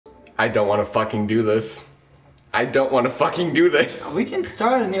I don't want to fucking do this. I don't want to fucking do this. We can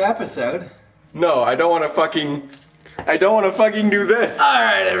start a new episode. No, I don't want to fucking do this.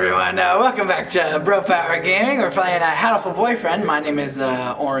 Alright everyone, welcome back to Bro Power Gaming. We're playing Hatoful Boyfriend. My name is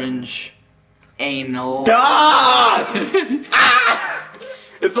Orange Anal. Ah!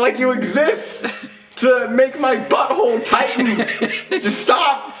 It's like you exist to make my butthole tighten. Just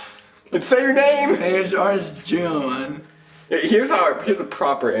stop and say your name. Here's Orange June. Here's a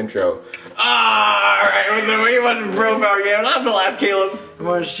proper intro. Alright, we went to Bro Power Gaming. I'm the last Caleb. I'm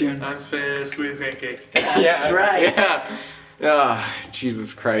Orange June. I'm Space Sweet Pancake. That's right. Yeah.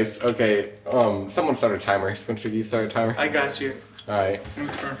 Jesus Christ. Okay. Someone start a timer. Spencer, you start a timer? I got you. Alright.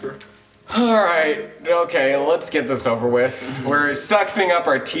 Alright. Okay, let's get this over with. We're sexing up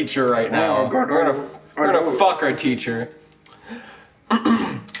our teacher right now. We're gonna fuck our teacher.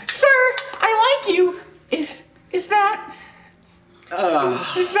 Sir, I like you. Is that?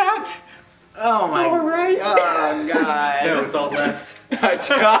 Is that? Oh my Alright. God. No, it's all left.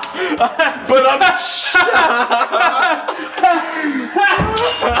 But I'm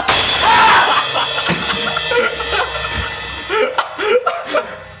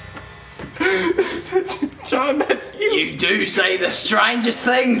John, that's you. You do say the strangest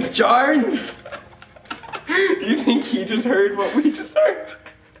things, Jones. You think he just heard what we just heard?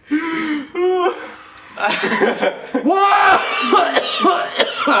 Whoa!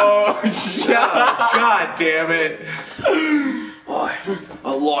 Oh, God damn it. I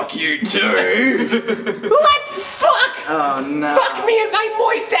like you too. What the fuck? Oh no. Fuck me in my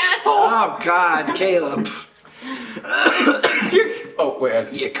moist asshole. Oh God, Caleb. Oh,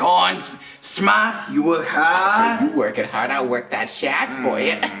 wait. You're kind, smart, you work hard. You working hard, I'll work that shaft for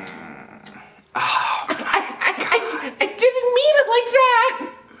you. Oh. I didn't mean it like that.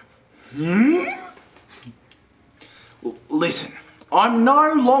 Listen, I'm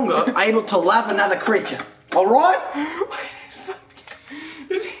no longer able to love another creature. All right?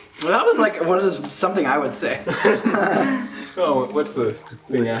 Well, that was like something I would say. Oh, what's the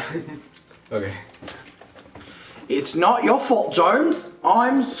thing? Okay. It's not your fault, Jones.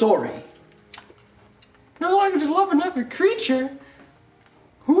 I'm sorry. No longer to love another creature.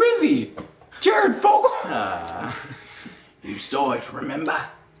 Who is he? Jared Fogle. You saw it, remember?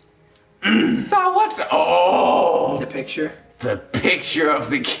 Saw what? Oh, The picture. the picture of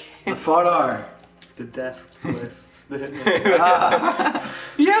the kid. The photo. The death list.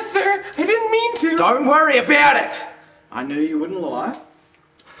 Yes, sir. I didn't mean to. Don't worry about it. I knew you wouldn't lie.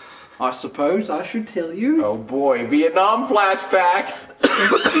 I suppose I should tell you. Oh boy, Vietnam flashback.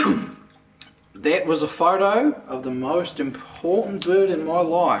 That was a photo of the most important bird in my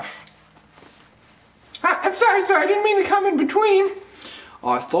life. I'm sorry, sir. I didn't mean to come in between.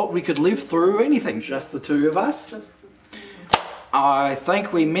 I thought we could live through anything, just the two of us. I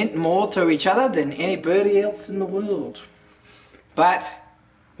think we meant more to each other than anybody else in the world. But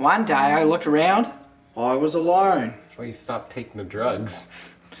one day I looked around, I was alone. That's why you stopped taking the drugs.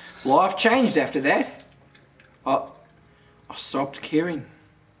 Life changed after that. I stopped caring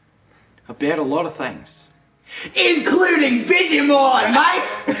about a lot of things. Including Vegemite, mate!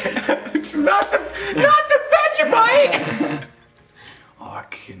 It's not the Vegemite! I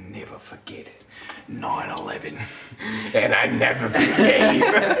can never forget 9/11. And I never forgave.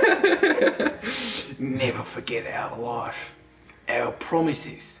 Never forget our life, our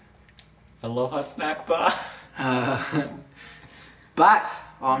promises. Aloha snack bar. But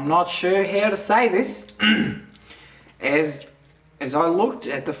I'm not sure how to say this. As I looked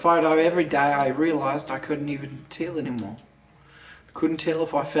at the photo every day, I realised I couldn't even tell anymore. Couldn't tell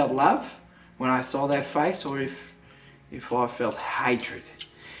if I felt love when I saw that face or if I felt hatred.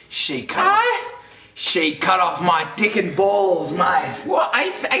 She cut off my dick and balls, mate. Well,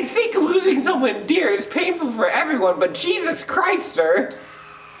 I think losing someone dear is painful for everyone, but Jesus Christ, sir.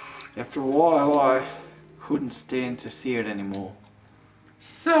 After a while, I couldn't stand to see it anymore.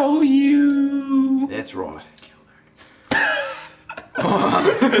 So you... That's right. Wow,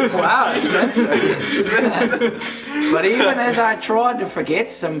 but even as I tried to forget,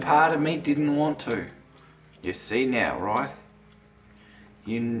 some part of me didn't want to. You see now, right?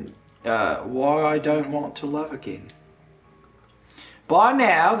 Why I don't want to love again. By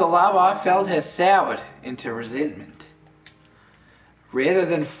now, the love I felt has soured into resentment. Rather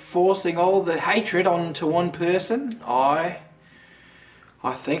than forcing all the hatred onto one person, I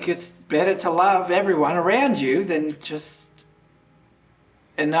think it's better to love everyone around you than just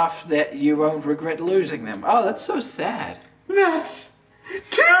enough that you won't regret losing them. Oh, that's so sad. That's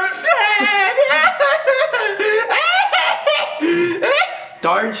too sad!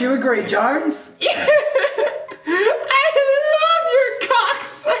 Don't you agree, Jones? I love your cock,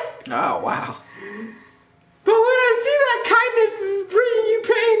 sir! Oh, wow. But when I see that kindness is bringing you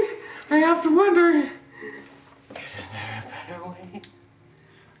pain, I have to wonder, isn't there a better way?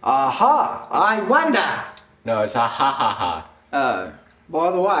 Aha! I wonder! No, it's a ha ha ha.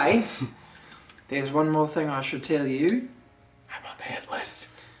 By the way, there's one more thing I should tell you. I'm on the hit list.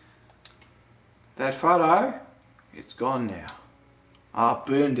 That photo, it's gone now. I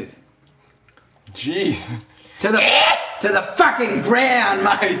burned it. Jeez. To the fucking ground,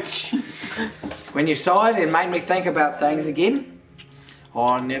 mate! When you saw it, it made me think about things again.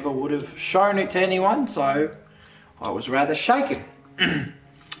 I never would have shown it to anyone, so I was rather shaken.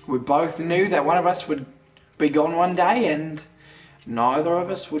 We both knew that one of us would be gone one day, and neither of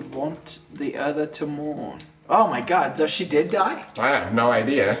us would want the other to mourn. Oh my god, so she did die? I have no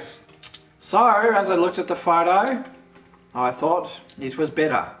idea. So, as I looked at the photo, I thought it was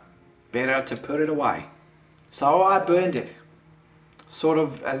better to put it away. So I burned it, sort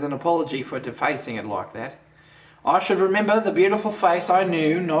of as an apology for defacing it like that. I should remember the beautiful face I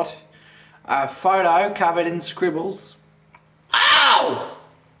knew, not a photo covered in scribbles. Ow!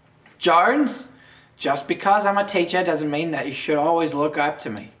 Jones, just because I'm a teacher doesn't mean that you should always look up to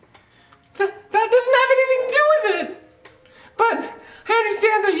me. That doesn't have anything to do with it. But I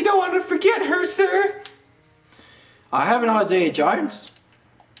understand that you don't want to forget her, sir. I have an idea, Jones.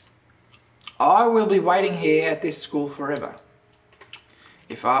 I will be waiting here at this school forever.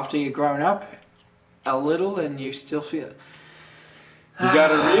 If after you've grown up a little and you still feel... You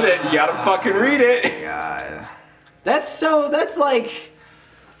gotta read it. You gotta fucking read it. God. That's like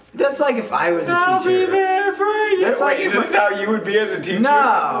if I was a I'll teacher. be there for you. That's like if this is how you would be as a teacher?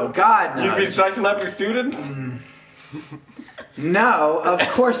 No, God, no. You'd be slicing up your students? No, of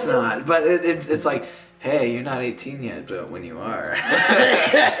course not. But it's like, hey, you're not 18 yet, but when you are.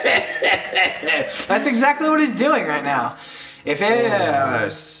 That's exactly what he's doing right now. If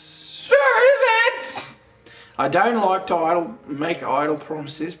it Sir, that's... I don't like to make idle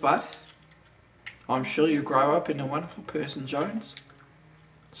promises, but I'm sure you grow up into a wonderful person, Jones.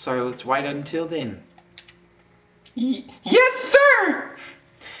 So let's wait until then. Yes, sir!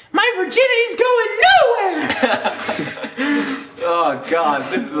 My virginity's going nowhere! Oh,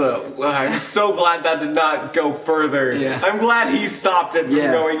 God, this is I'm so glad that did not go further. Yeah. I'm glad he stopped it from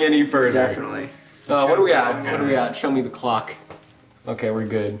going any further. Definitely. What do we got? What do we got? Show me the clock. Okay, we're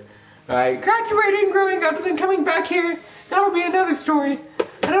good. Alright, graduating, growing up, and then coming back here. That'll be another story.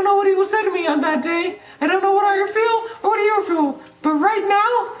 I don't know what he will say to me on that day. I don't know what I feel or what you feel. But right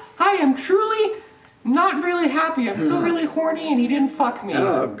now, I am truly not really happy. I'm still really horny and he didn't fuck me.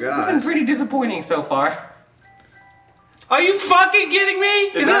 Oh, God. It's been pretty disappointing so far. Are you fucking kidding me?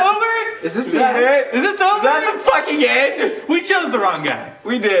 Is it over? Is this Is that it? Is this over? Is that the fucking end? We chose the wrong guy.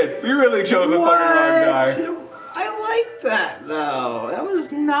 We did. We really chose the fucking wrong guy. I like that though. That was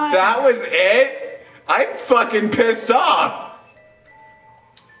nice. That was it? I'm fucking pissed off.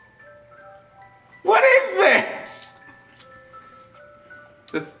 What is this?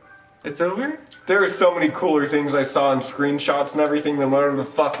 It's over? There are so many cooler things I saw in screenshots and everything than whatever the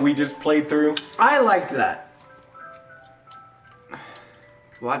fuck we just played through. I liked that.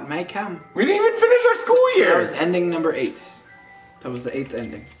 What may come. We didn't even finish our school That was year. ending number 8. That was the 8th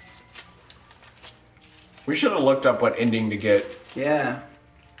ending. We should have looked up what ending to get. Yeah.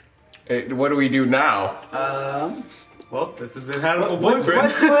 What do we do now? Well, this has been Hatoful Wait,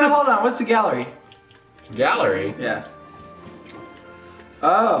 Boyfriend. hold on. What's the gallery? Gallery? Yeah.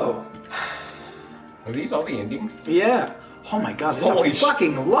 Oh. Are these all the endings? Yeah. Oh my god, there's Holy a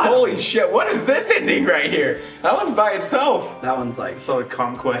fucking lot. Holy shit, what is this ending right here? That one's by itself. That one's like... It's called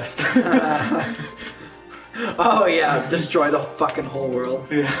Conquest. oh yeah, destroy the fucking whole world.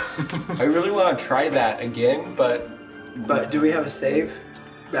 Yeah. I really want to try that again, but... But do we have a save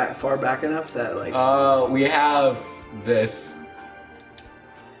far back enough that like... we have this.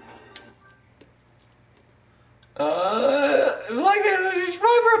 It's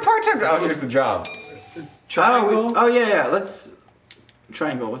probably for a part-time. Oh, here's the job. Triangle. Oh yeah, let's...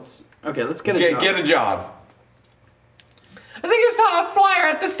 Triangle, let's get a job. Get a job. I think I saw a flyer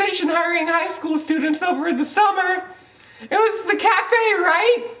at the station hiring high school students over the summer. It was the cafe,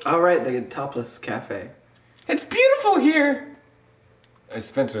 right? Alright, the topless cafe. It's beautiful here.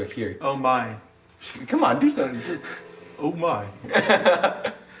 Spencer, here. Oh my. Come on, do something. Oh my.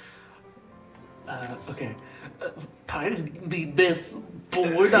 Okay. Pardon me, miss,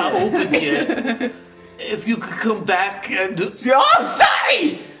 but we're not open yet. If you could come back and... Oh,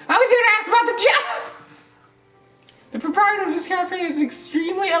 sorry! I was here to ask about the job! The proprietor of this cafe is an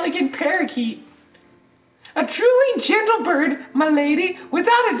extremely elegant parakeet. A truly gentle bird, my lady,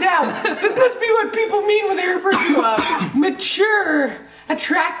 without a doubt. This must be what people mean when they refer to a mature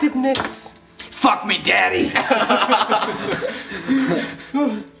attractiveness. Fuck me, daddy.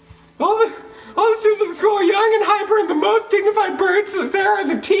 All the students of school are young and hyper, and the most dignified birds there are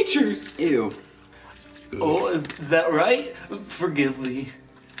the teachers. Ew. Oh, is that right? Forgive me.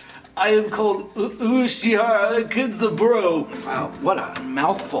 I am called Ushihara Kidzaburo. Wow, what a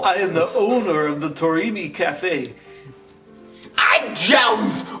mouthful. I am the owner of the Torimi Cafe. I'm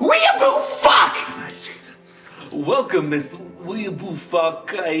Jones. Weeaboo fuck. Nice. Welcome, Miss Weeaboo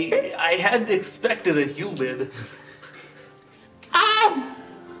Fuck. I hadn't expected a human.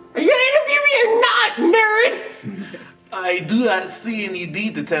 Are you gonna interview me or not, nerd? I do not see any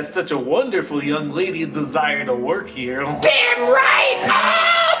need to test such a wonderful young lady's desire to work here. Damn right!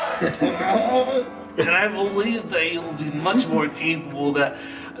 And I believe that you'll be much more capable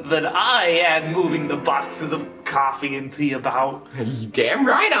than I at moving the boxes of coffee and tea about. Damn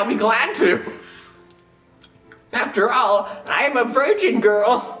right, I'll be glad to. After all, I am a virgin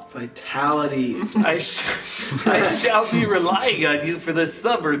girl. Vitality. I shall be relying on you for this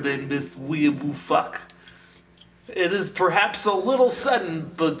summer then, Miss Weeaboo Fuck. It is perhaps a little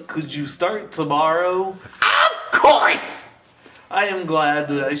sudden, but could you start tomorrow? Of course! I am glad.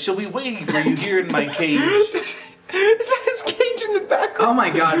 I shall be waiting for you here in my cage. Is that his cage in the background? Oh my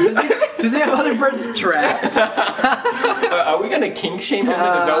god, does he have other birds trapped? Are we gonna kink shame him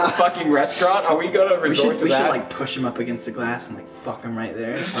in his own fucking restaurant? Are we gonna resort to we that? should like push him up against the glass and like fuck him right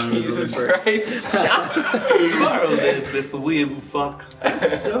there. In front of Jesus the other birds. Christ. Tomorrow then, Miss Weeaboo Fuck.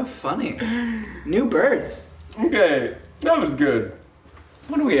 That's so funny. New birds. Okay, that was good.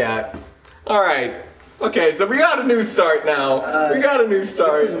 What are we at? Alright. Okay, so we got a new start now. We got a new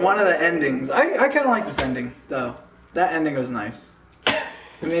start. This is one of the endings. I kind of like this ending, though. That ending was nice. It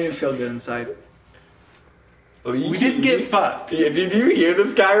made me feel good inside. We didn't get fucked. Yeah, did you hear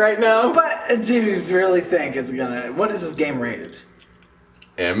this guy right now? But do you really think it's gonna... What is this game rated?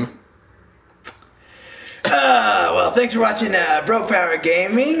 M. Well, thanks for watching Bro Power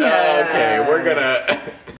Gaming. Okay, we're gonna...